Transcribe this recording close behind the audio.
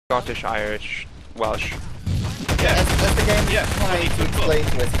Scottish, Irish, Welsh. Yeah. As the game Yeah. is trying to explain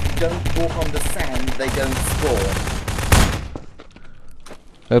to us, if you don't walk on the sand, they don't spawn.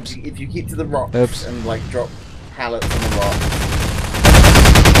 Oops. If you keep to the rocks Oops. and like drop pallets on the rock.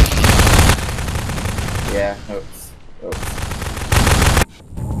 Yeah, oops. Oops.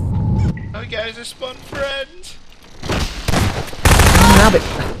 Oh guys, I spawned friends. Rabbit.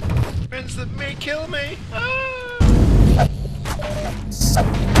 Friends that may kill me. Ah!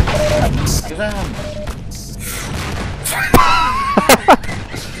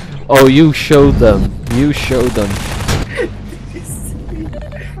 Oh, you showed them. You showed them.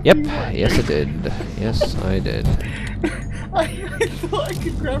 Yep. Yes, I did. Yes, I did. I thought I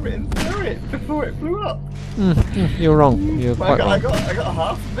could grab it and throw it before it blew up. You're wrong. You're But quite I wrong. got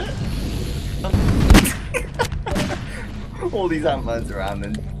half of it. All these antmans around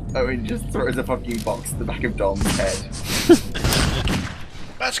and Owen just throws a fucking box to the back of Dom's head.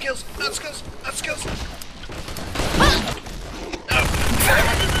 Bad skills! Bad skills! Bad skills!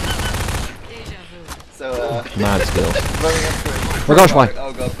 So, Mad skill. running up to him. Oh my gosh, why?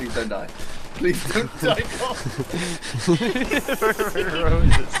 Oh god, please don't die. Please don't die, Dom.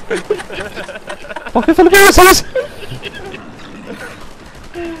 Pocket full of parasites!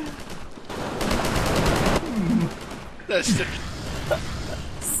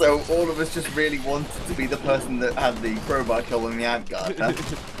 So all of us just really wanted to be the person that had the crowbar killing the ant guard, huh?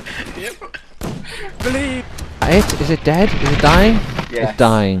 Yep. Believe! Is it dead? Is it dying? Yes. It's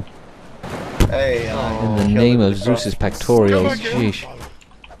dying. Hey, In the name of Zeus's pectorials, sheesh.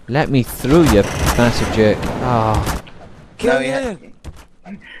 Let me through, you massive jerk. Ah. Kill no, Alien!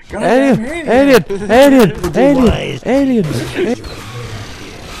 Alien! Alien! Alien! Alien!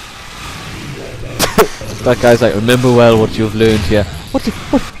 That guy's like, remember well what you've learned here. What did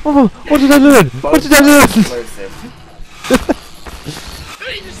I learn? What did I learn?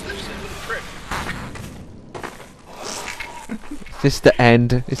 Is this the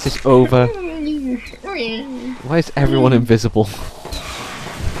end? Is this over? Why is everyone invisible?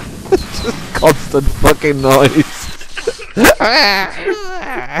 Just constant fucking noise.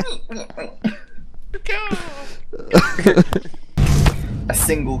 A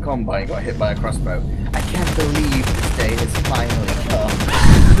single combine got hit by a crossbow. I can't believe this day has finally come.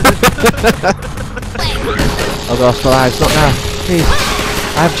 Oh gosh, my lives, not now. Please.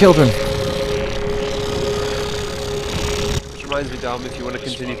 I have children. Which reminds me, Dom, if you want to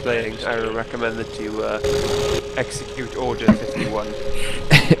continue playing, I recommend that you execute Order 51.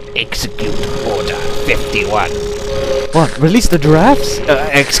 Execute Order 51. What? Release the giraffes?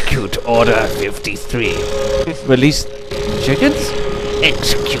 Execute Order 53. Release chickens?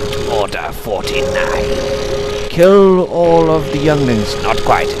 Execute Order 49. Kill all of the younglings. Not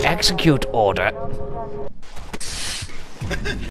quite. Execute Order